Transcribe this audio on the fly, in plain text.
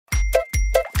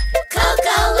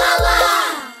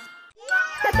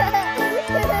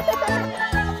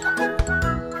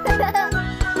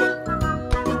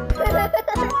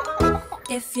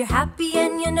If you're happy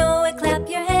and you know it, clap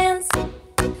your hands.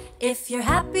 If you're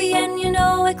happy and you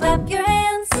know it, clap your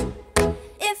hands.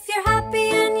 If you're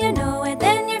happy and you know it,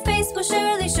 then your face will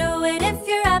surely show it. If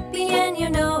you're happy and you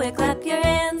know it, clap your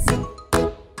hands.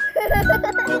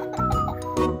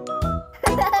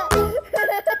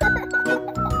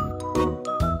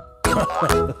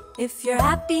 If you're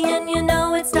happy and you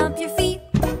know it, stomp your feet.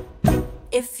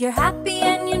 If you're happy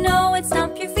and you know it,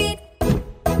 stomp your feet.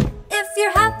 If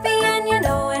you're happy and you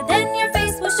know it, then your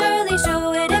face will surely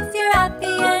show it. If you're happy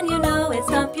and you know it,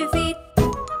 stomp your feet.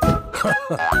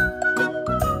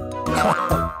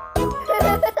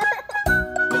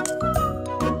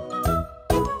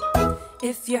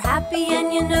 If you're happy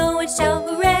and you know it, shout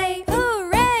hooray!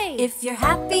 Hooray! If you're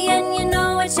happy and you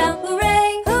know it, shout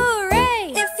hooray!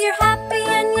 Hooray! If you're happy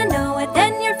and you know it,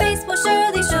 then your face will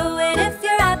surely show it. If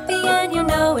you're happy and you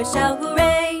know it, shout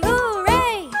hooray!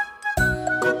 Hooray!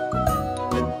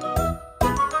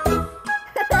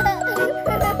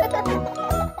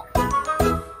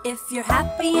 If you're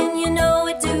happy and you know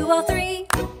it, do all three.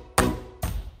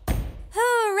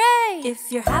 Hooray!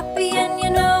 If you're happy and you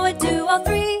know it, do all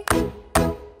three.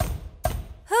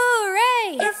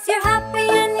 Hooray! If you're happy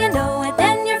and you know it,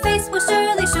 then your face will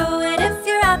surely show it. If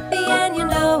you're happy and you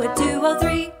know it, do all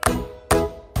three.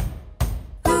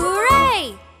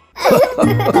 Hooray!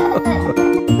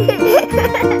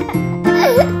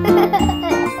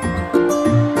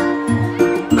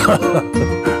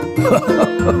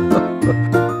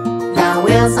 The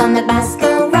wheels on the bus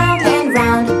go round and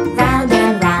round, round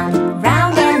and round,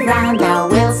 round and round. The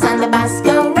wheels on the bus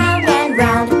go round and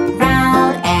round,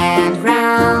 round and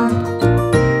round.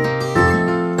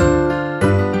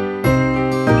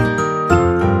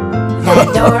 The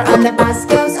door on the bus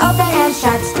goes open and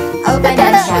shut, open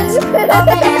and shut,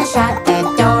 open and shut. The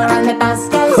door on the bus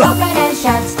goes open and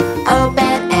shut,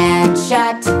 open and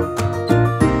shut.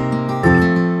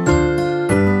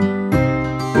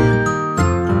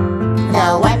 The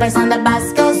wipers on the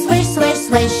bus go swish, swish,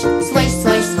 swish, swish,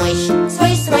 swish, swish,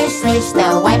 swish, swish, swish.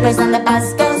 The wipers on the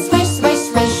bus go swish, swish,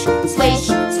 swish, swish,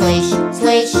 swish,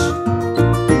 swish.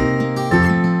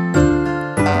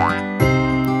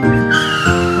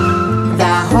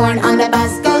 The horn on the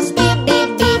bus goes beep,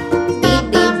 beep, beep, beep,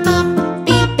 beep, beep,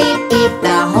 beep, beep, beep.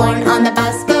 The horn on the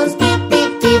bus goes beep,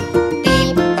 beep, beep,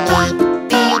 beep, beep,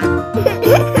 beep.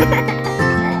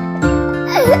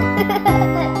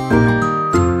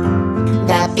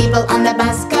 The people on the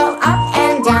bus go up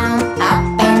and down, up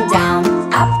and down,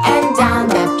 up and down.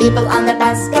 The people on the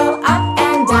bus go up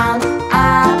and down,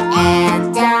 up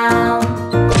and down.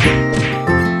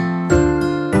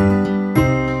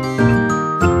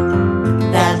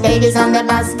 The babies on the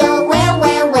bus go where,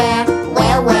 where, where,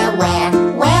 where, where, where,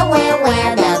 where, where,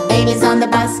 where. The babies on the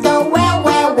bus go where,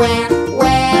 where, where,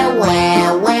 where,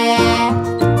 where, where.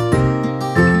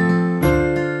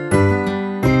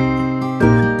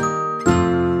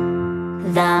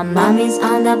 The mummies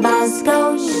on the bus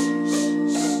go shh,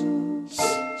 shh,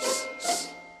 shh,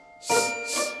 shh,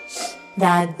 shh.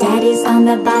 The daddies on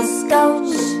the bus go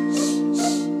shh, shh,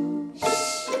 shh,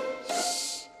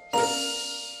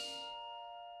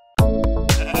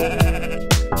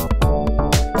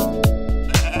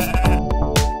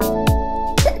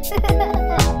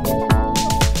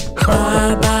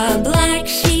 Baa Baa Black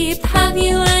Sheep, have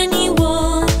you any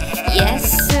wool? Yes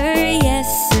sir,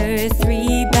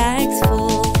 3 bags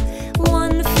full.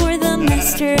 1 for the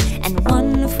master, and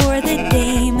 1 for the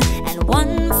dame, and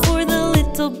 1 for the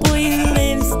little boy who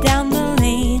lives down the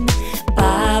lane.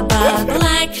 Baa Baa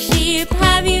Black Sheep,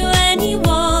 have you any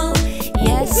wool?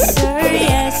 Yes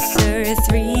sir,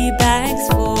 3 bags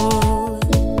full.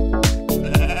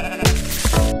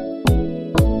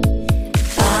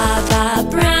 Baa Baa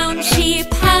Brown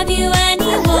Sheep, have you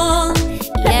any wool?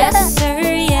 Yes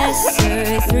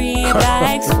sir, 3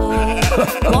 bags full.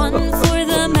 1 for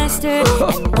the master,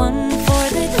 and 1 for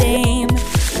the dame,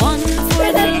 1 for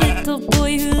the little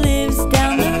boy who lives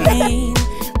down the lane.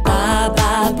 Baa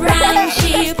Baa Brown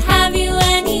Sheep, have you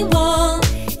any wool?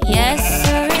 Yes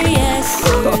sir,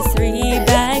 3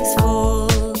 bags full.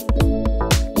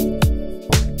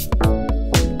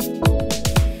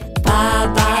 Baa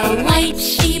Baa White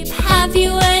Sheep, have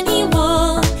you any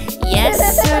wool? Yes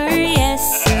sir,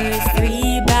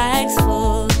 3 bags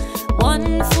full.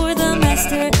 1 for the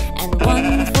master, and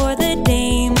 1 for the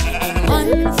dame, and 1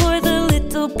 for the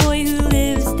little boy who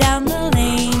lives down the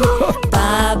lane.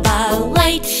 Baa Baa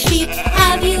White Sheep,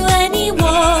 have you any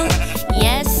wool?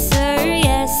 Yes sir,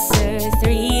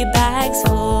 3 bags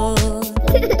full.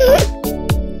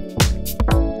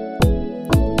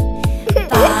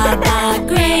 Baa Baa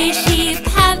Gray Sheep,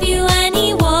 have you any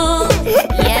wool?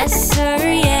 Yes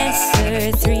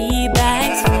sir, 3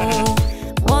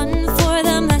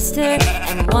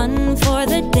 one for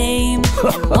the dame,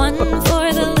 and one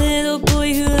for the little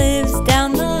boy who lives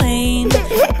down the lane.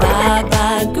 Baa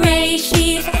Baa gray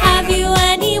sheep, have you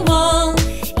any wool?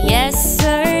 Yes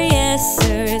sir,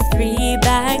 3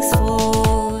 bags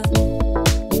full.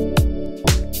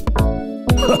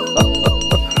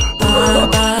 Baa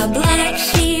Baa Black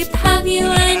Sheep, have you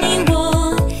any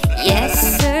wool? Yes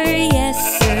sir,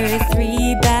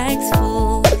 3 bags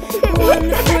full. One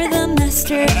for the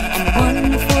master, and one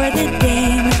for the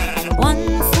dame, and one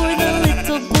for the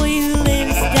little boy who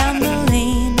lives down the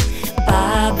lane.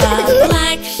 Baa Baa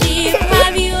Black Sheep,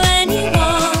 have you any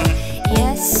wool?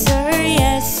 Yes sir,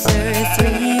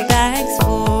 3 bags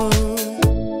full.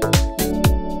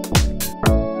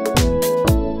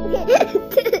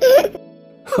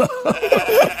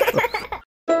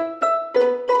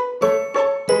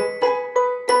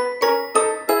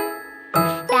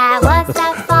 There was a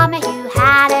farmer who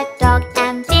had a dog,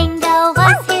 and Bingo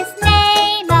was his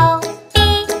name. Oh,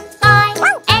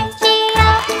 B-I-N-G-O,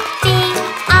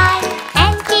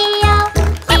 B-I-N-G-O,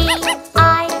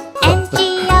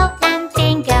 B-I-N-G-O, and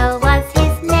Bingo was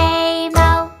his name.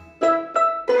 Oh.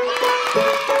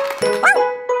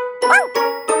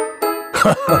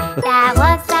 There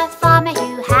was a farmer who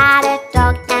had a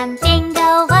dog, and Bingo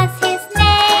was his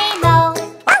name. Oh,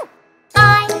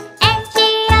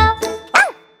 I-N-G-O,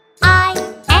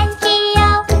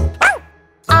 I-N-G-O,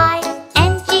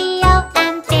 I-N-G-O,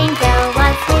 and Bingo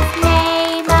was his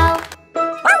name. Oh.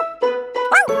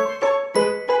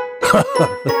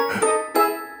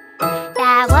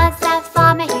 There was a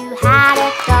farmer who had a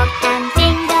dog, and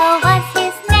Bingo was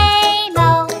his name.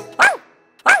 Oh.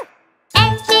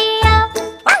 N-G-O,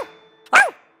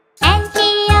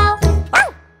 N-G-O,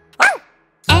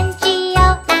 N-G-O,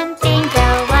 and Bingo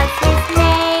was his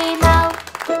name. Oh.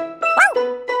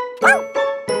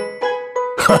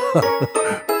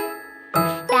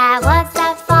 There was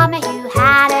a farmer who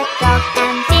had a dog,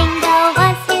 and Bingo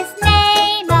was his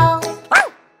name. Oh.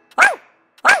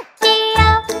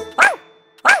 G-O,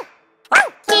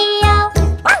 G-O,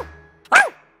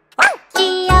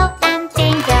 G-O, and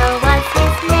Bingo was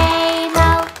his name.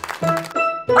 Oh.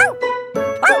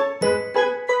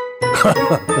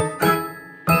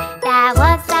 There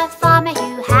was a farmer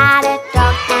who had a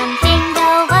dog, and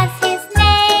Bingo was his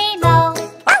name. Oh.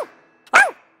 Oh.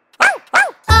 Oh.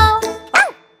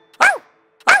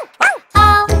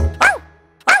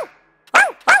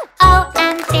 Oh,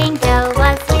 and Bingo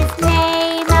was his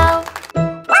name. Oh.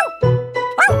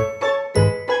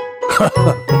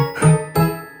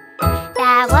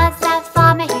 There was a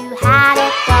farmer who had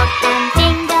a dog, and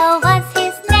Bingo was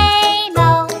his name.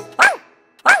 Oh.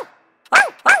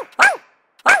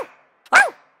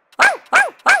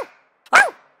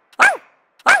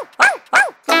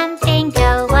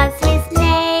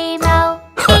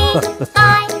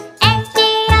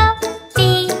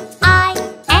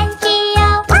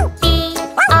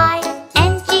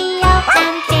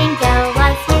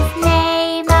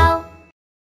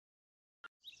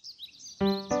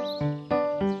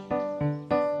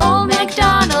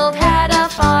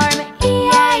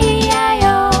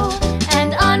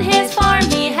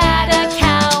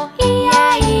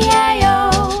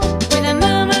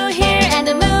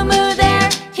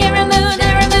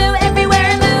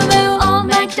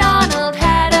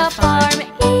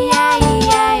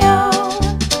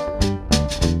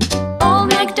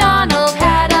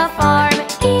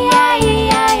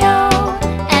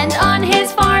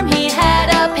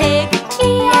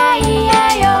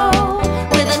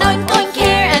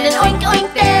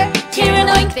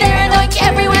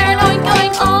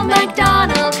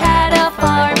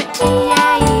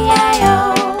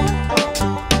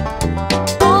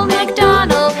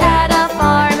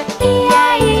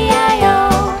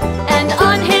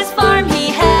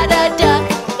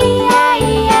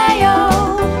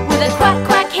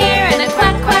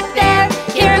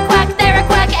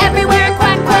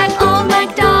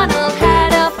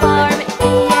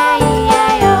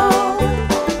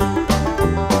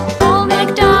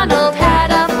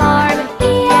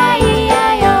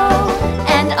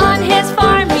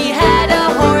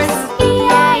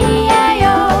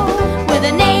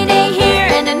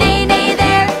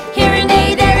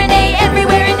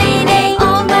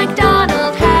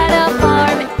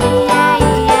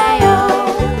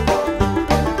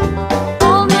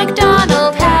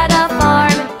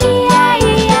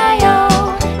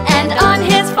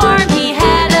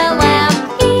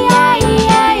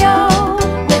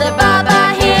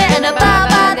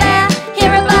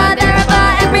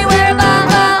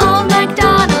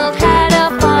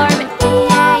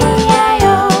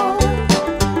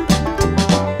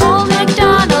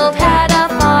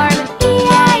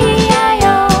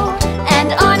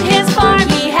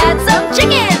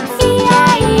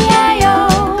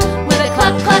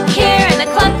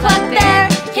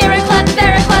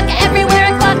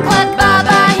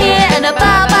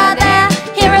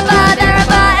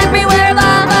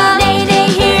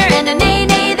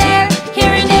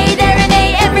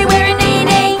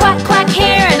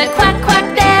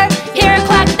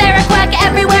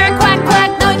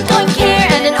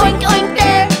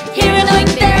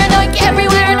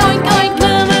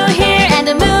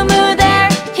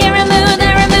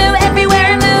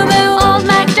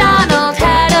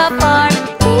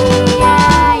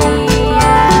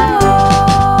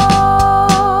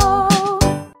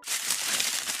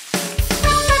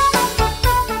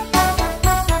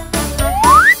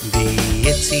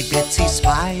 itsy bitsy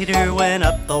spider went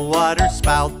up the water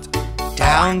spout.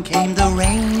 Down came the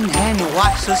rain and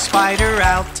washed the spider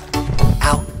out.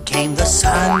 Out came the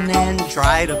sun and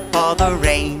dried up all the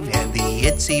rain, and the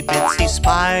itsy bitsy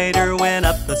spider went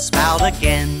up the spout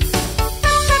again.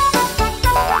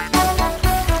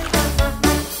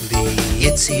 The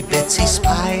itsy bitsy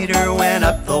spider went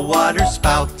up the water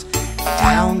spout.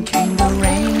 Down came the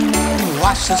rain and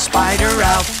washed the spider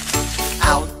out.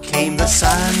 Out came the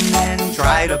sun and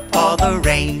dried up all the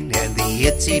rain, and the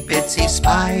itsy bitsy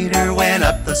spider went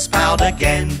up the spout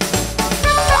again.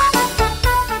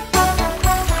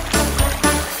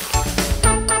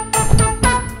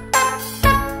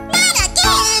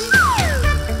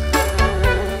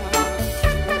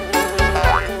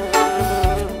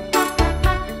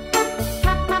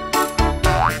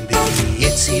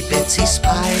 Itsy bitsy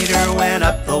spider went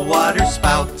up the water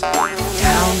spout.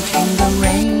 Down came the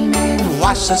rain and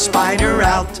washed the spider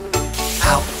out.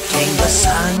 Out came the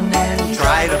sun and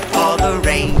dried up all the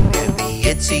rain, and the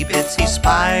itsy bitsy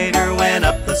spider went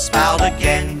up the spout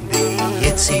again. The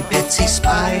itsy bitsy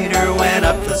spider went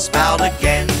up the spout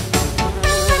again.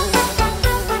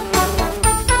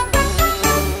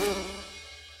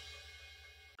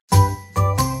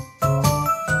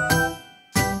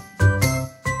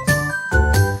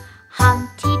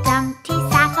 Humpty Dumpty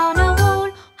sat on a wall.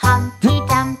 Humpty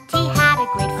Dumpty had a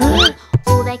great fall.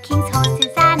 All the king's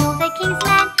horses and all the king's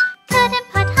men couldn't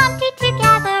put Humpty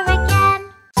together again.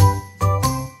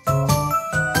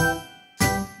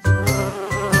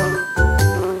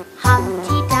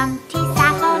 Humpty Dumpty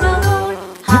sat on a wall.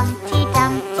 Humpty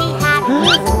Dumpty had a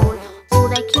great fall. All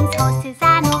the king's horses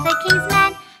and all the king's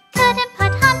men couldn't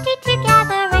put Humpty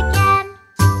together again.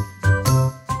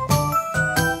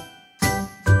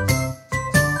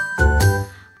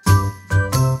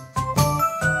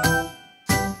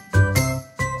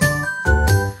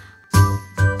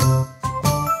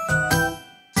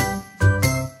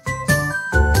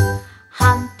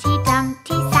 Humpty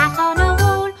Dumpty sat on a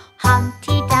wall.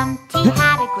 Humpty Dumpty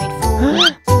had a great fall.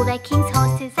 All the king's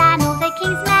horses and all the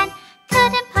king's men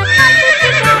couldn't put Humpty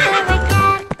together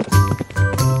again.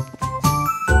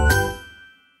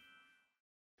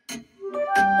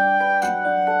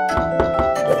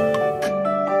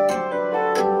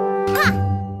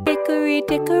 Hickory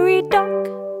dickory dock,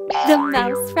 the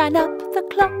mouse ran up the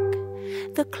clock.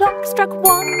 The clock struck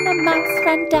one, the mouse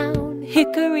ran down.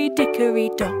 Hickory dickory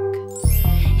dock.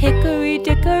 Hickory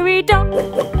dickory dock,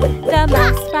 the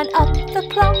mouse ran up the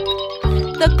clock.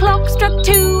 The clock struck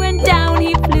two and down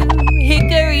he flew.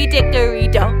 Hickory dickory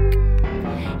dock.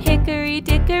 Hickory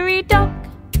dickory dock,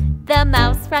 the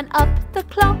mouse ran up the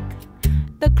clock.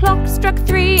 The clock struck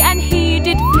three and he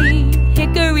did flee.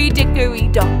 Hickory dickory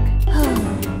dock.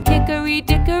 Hickory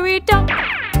dickory dock,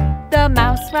 the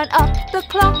mouse ran up the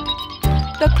clock.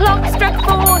 The clock struck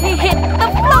four, he hit the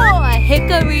floor.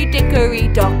 Hickory dickory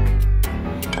dock.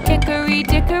 Hickory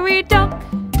dickory dock,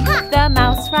 the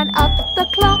mouse ran up the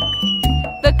clock.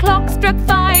 The clock struck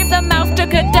five, the mouse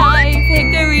took a dive.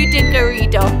 Hickory dickory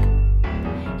dock.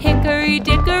 Hickory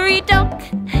dickory dock,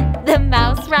 the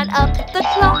mouse ran up the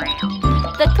clock.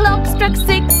 The clock struck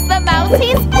six, the mouse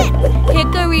he split.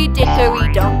 Hickory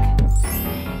dickory dock.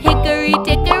 Hickory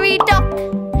dickory dock,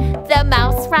 the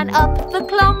mouse ran up the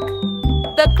clock.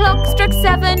 The clock struck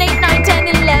 7, 8, 9, 10,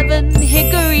 11.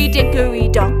 Hickory dickory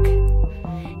dock.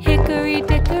 Hickory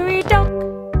dickory dock,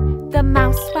 the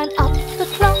mouse ran up the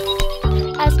clock.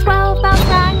 As 12 bells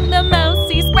rang, the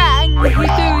mousey sprang.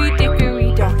 Hickory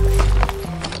dickory dock.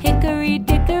 Hickory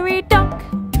dickory dock,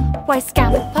 why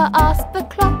scamper? Asked the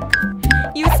clock.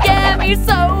 You scare me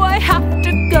so I have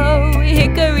to go.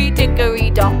 Hickory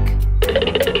dickory dock.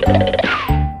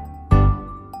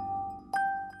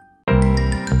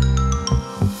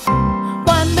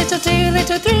 One little, two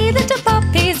little, three little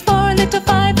puppies, 4 little,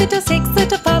 5 little, 6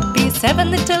 little puppies, 7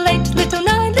 little, 8 little,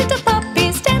 9 little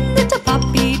puppies, 10 little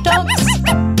puppy dogs.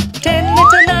 10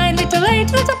 little, 9 little,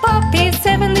 8 little puppies,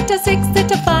 7 little, 6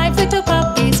 little, 5 little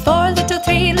puppies, 4 little,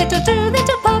 3 little, 2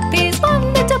 little puppies,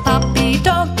 1 little puppy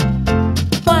dog.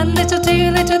 1 little,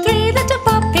 2 little, 3 little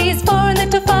puppies, 4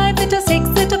 little, 5 little, 6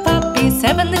 little puppies,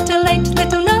 7 little, 8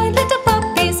 little, 9 little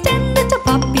puppies, 10 little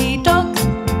puppy dogs.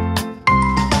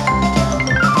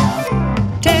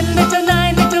 10 little,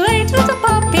 9 little, 8 little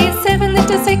puppies, 7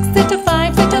 little, 6 little,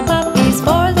 5 little puppies,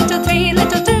 4 little, 3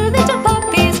 little, 2 little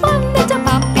puppies, 1 little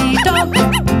puppy dog.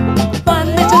 1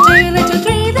 little, 2 little,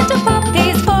 3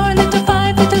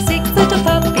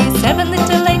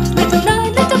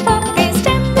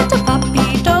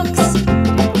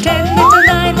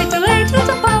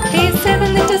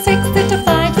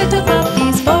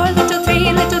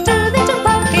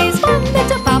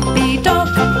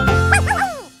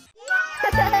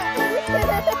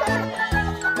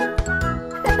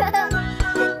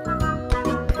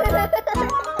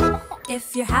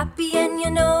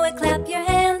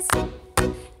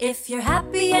 If you're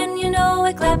happy and you know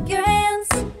it, clap your hands.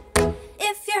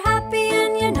 If you're happy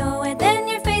and you know it, then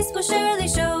your face will surely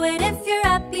show it. If you're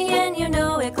happy and you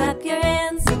know it, clap your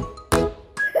hands.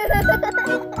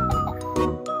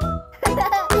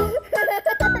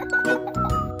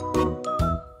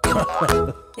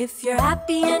 If you're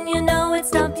happy and you know it,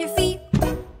 stomp your feet.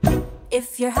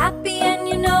 If you're happy and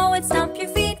you know it, stomp your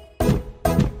feet.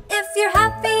 If you're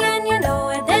happy and you know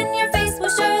it, then your face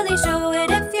will surely show it.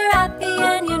 If you're happy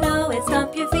and you know it,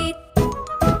 stomp your feet.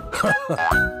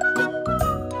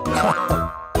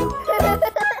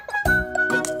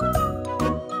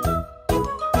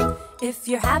 If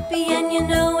you're happy and you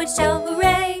know it, shout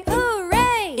hooray!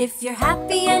 Hooray! If you're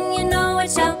happy and you know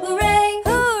it, shout hooray!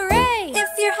 Hooray! If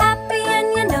you're happy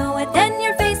and you know it, then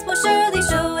your face will surely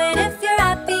show it. If you're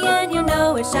happy and you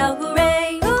know it, shout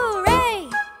hooray! Hooray!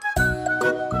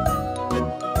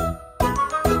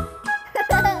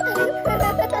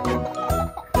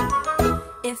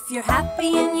 If you're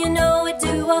happy and you know it,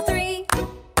 do all three.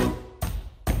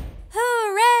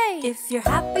 Hooray! If you're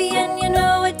happy and you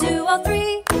know it, do all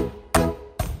three.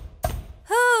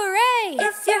 Hooray!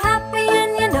 If you're happy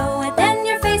and you know it, then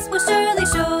your face will surely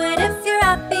show it. If you're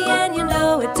happy and you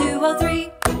know it, do all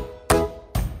three.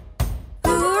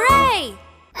 Hooray!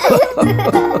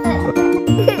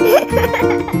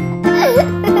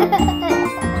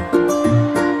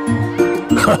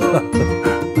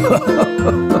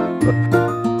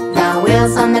 The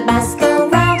wheels on the bus go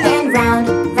round and round,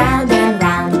 round and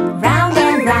round, round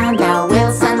and round. The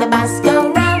wheels on the bus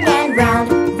go round and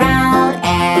round, round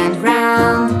and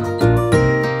round.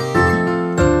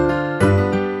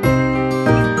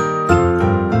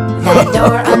 The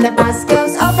door on the bus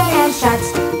goes open and shut,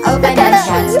 open and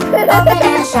shut, open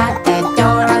and shut. The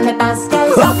door on the bus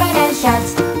goes open and shut,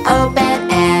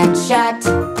 open and shut.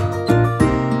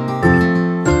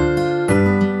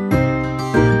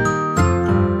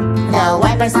 The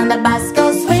wipers on the bus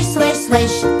go swish, swish,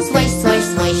 swish, swish, swish,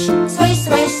 swish, swish,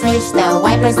 swish, swish. The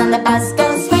wipers on the bus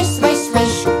go swish, swish,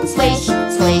 swish, swish,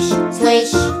 swish,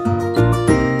 swish.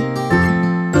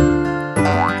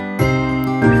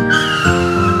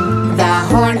 The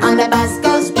horn on the bus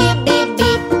goes beep, beep,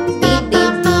 beep, beep,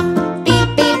 beep, beep, beep,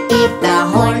 beep, beep. The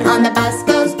horn on the bus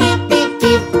goes beep, beep,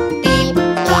 beep, beep,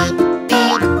 beep,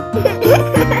 beep.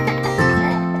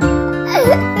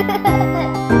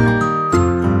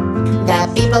 The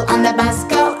people on the bus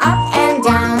go up and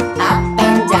down, up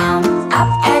and down, up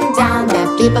and down.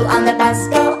 The people on the bus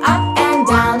go up and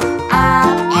down,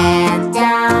 up and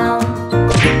down.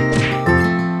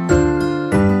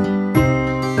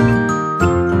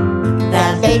 The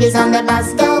babies on the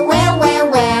bus go where, where,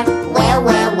 where, where,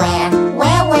 where, where,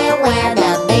 where, where, where.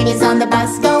 The babies on the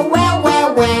bus go where,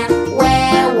 where, where,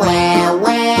 where, where,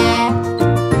 where.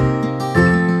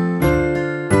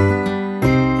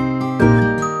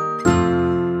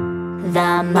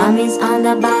 The mummies on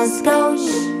the bus go shh,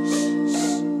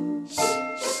 shh, shh,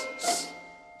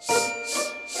 shh,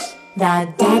 shh. The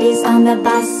daddies on the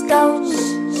bus go shh,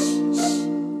 shh,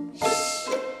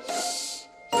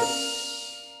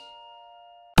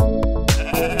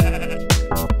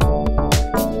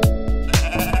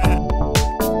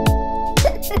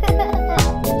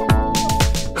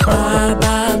 Baa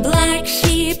Baa Black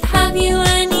Sheep, have you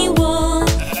any wool?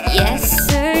 Yes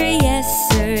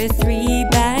sir, 3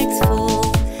 bags full.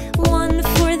 1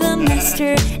 for the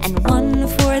master, and 1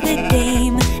 for the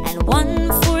dame, and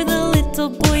 1 for the little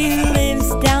boy who lives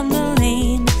down the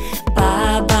lane.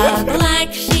 Baa Baa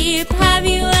Black Sheep, have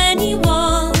you any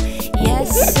wool? Yes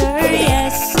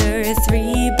sir,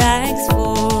 3 bags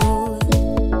full.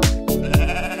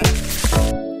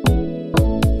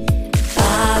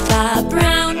 Baa Baa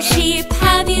Brown Sheep,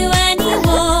 have you any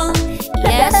wool?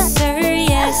 Yes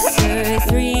sir,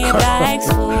 3 bags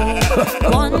full.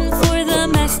 1 for the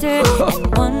master, and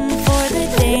 1 for the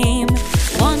dame,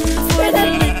 1 for the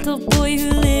little boy who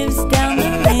lives down the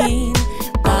lane.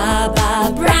 Baa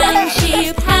Baa Brown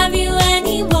Sheep, have you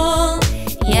any wool?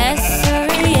 Yes sir,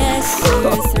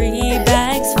 3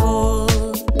 bags full.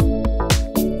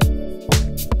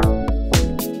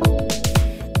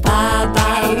 Baa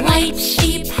Baa White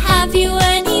Sheep, have you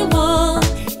any wool?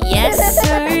 Yes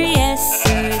sir,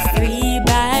 3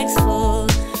 bags full.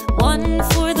 1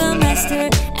 for the master,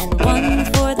 and 1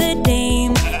 for the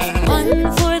dame, and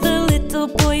 1 for the little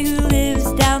boy who lives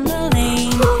down the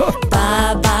lane.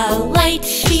 Baa Baa White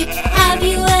Sheep, have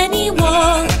you any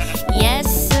wool? Yes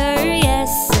sir,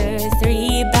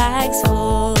 3 bags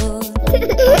full.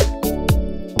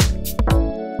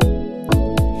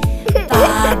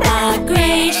 Baa Baa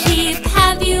Gray Sheep,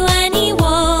 have you any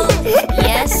wool?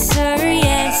 Yes sir,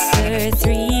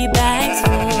 3 bags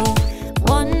full.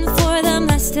 1 for the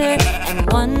master,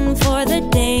 one for the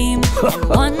dame, and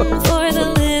one for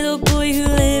the little boy who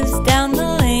lives down the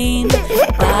lane.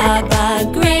 Baa Baa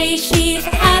Gray Sheep,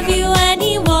 have you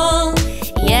any wool?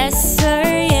 Yes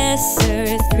sir,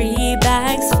 3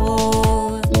 bags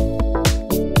full.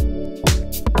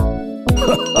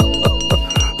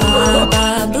 Baa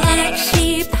Baa Black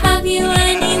Sheep, have you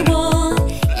any wool?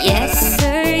 Yes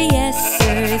sir,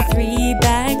 3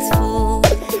 bags full.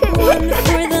 One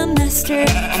for the master,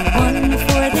 and one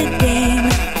for the dame,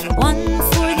 and one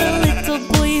for the little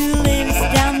boy who lives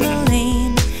down the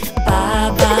lane. Baa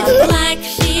Baa Black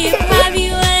Sheep, have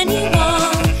you any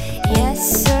wool? Yes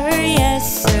sir,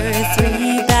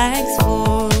 3 bags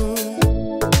full.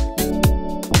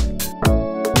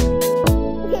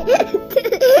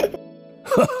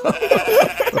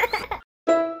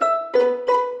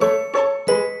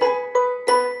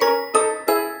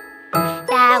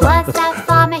 There was a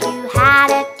farmer who had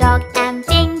a dog, and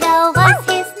Bingo was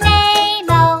his name.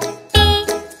 Oh,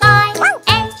 B-I-N-G-O,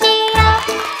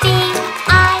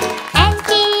 B-I-N-G-O,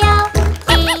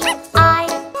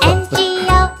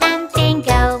 B-I-N-G-O, and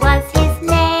Bingo was his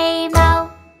name. Oh.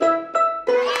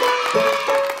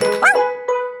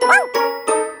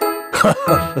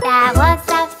 There was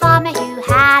a farmer who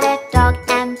had a dog,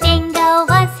 and Bingo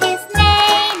was his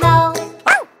name. Oh,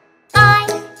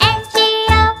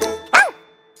 I-N-G-O,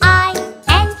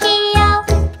 I-N-G-O,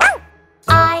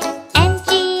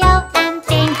 I-N-G-O, and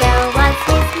Bingo was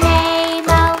his name.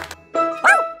 Oh.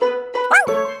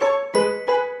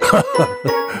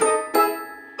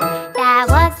 There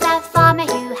was a farmer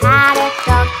who had a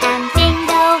dog, and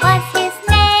Bingo was his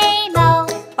name. Oh.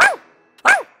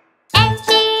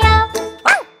 N-G-O,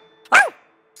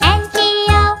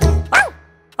 N-G-O,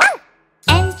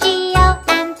 N-G-O,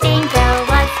 and Bingo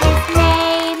was his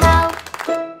name. Oh.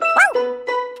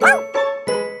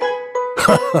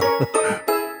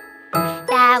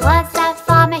 There was a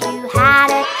farmer who had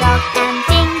a dog, and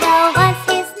Bingo was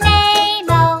his name.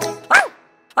 Oh.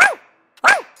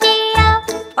 G-O,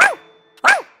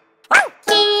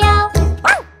 G-O,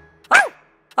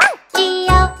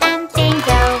 G-O, and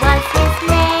Bingo was his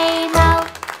name. Oh.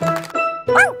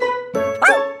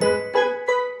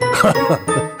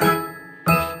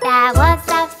 There was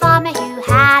a farmer who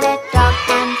had a dog,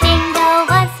 and Bingo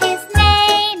was his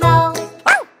name. Oh.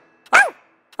 Oh.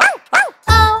 Oh.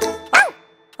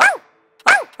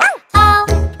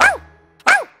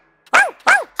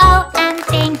 Oh, and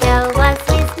Bingo was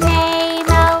his name.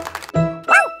 Oh.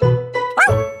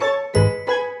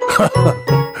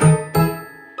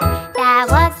 There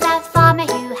was a farmer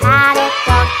who had a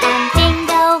dog, and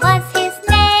Bingo was his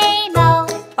name. Oh.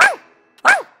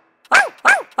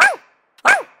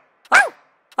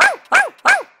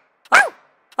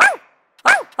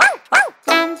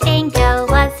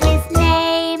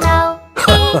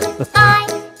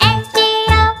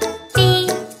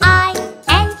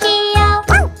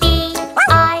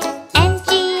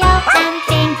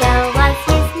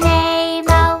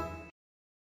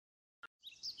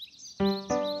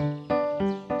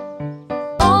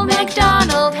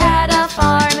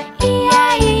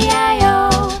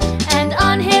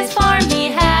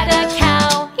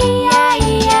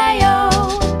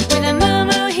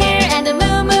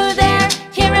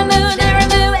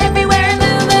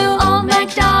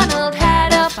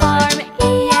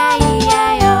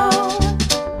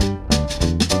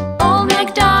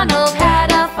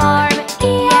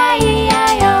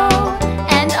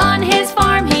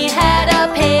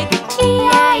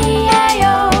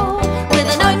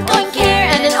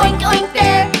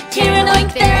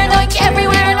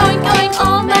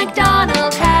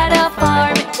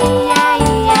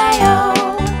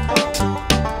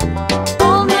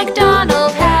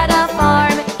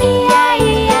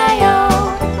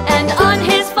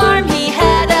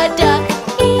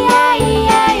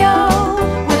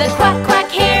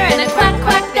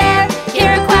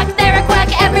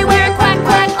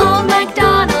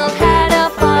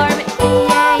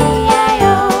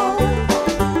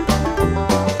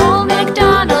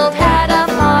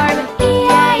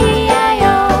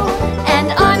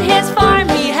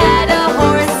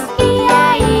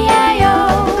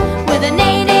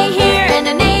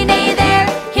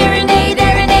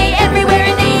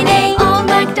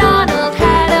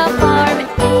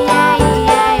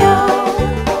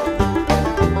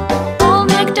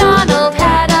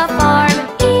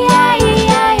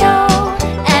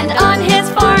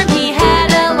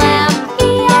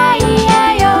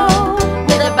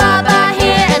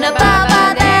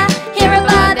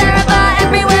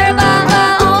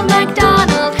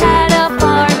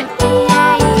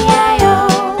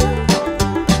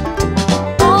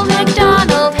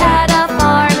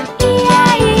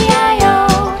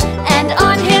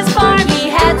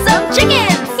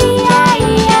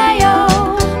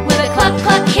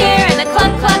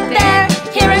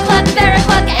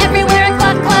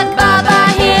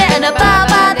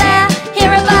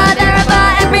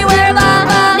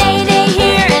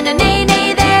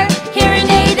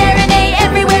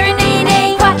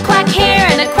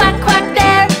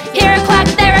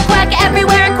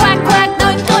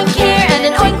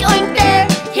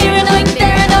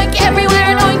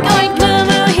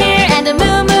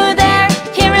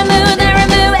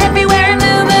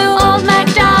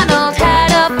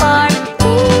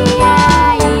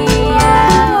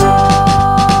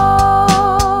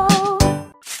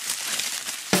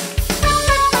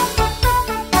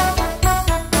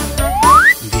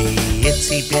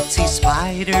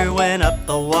 spider went up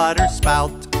the water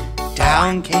spout.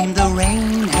 Down came the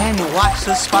rain and washed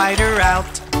the spider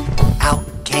out. Out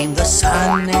came the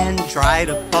sun and dried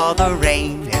up all the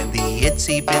rain, and the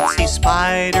itsy bitsy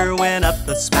spider went up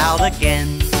the spout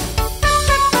again.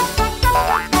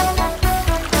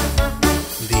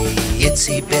 The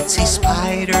itsy bitsy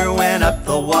spider went up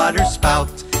the water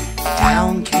spout.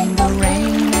 Down came the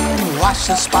rain and washed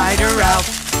the spider out.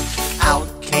 Out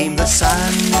came the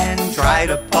sun and dried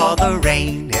up all the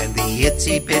rain, and the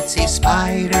itsy bitsy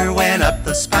spider went up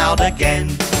the spout again.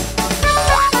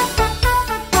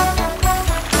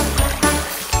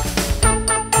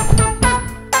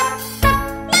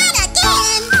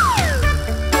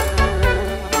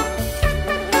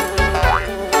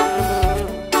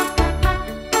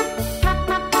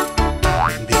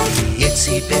 The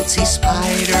itsy bitsy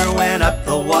spider went up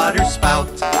the water spout.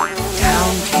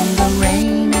 Down came the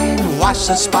rain and washed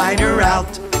the spider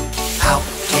out. Out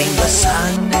came the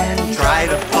sun and dried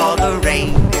up all the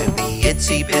rain, and the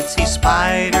itsy bitsy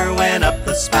spider went up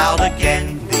the spout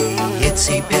again. The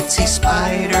itsy bitsy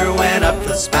spider went up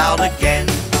the spout again.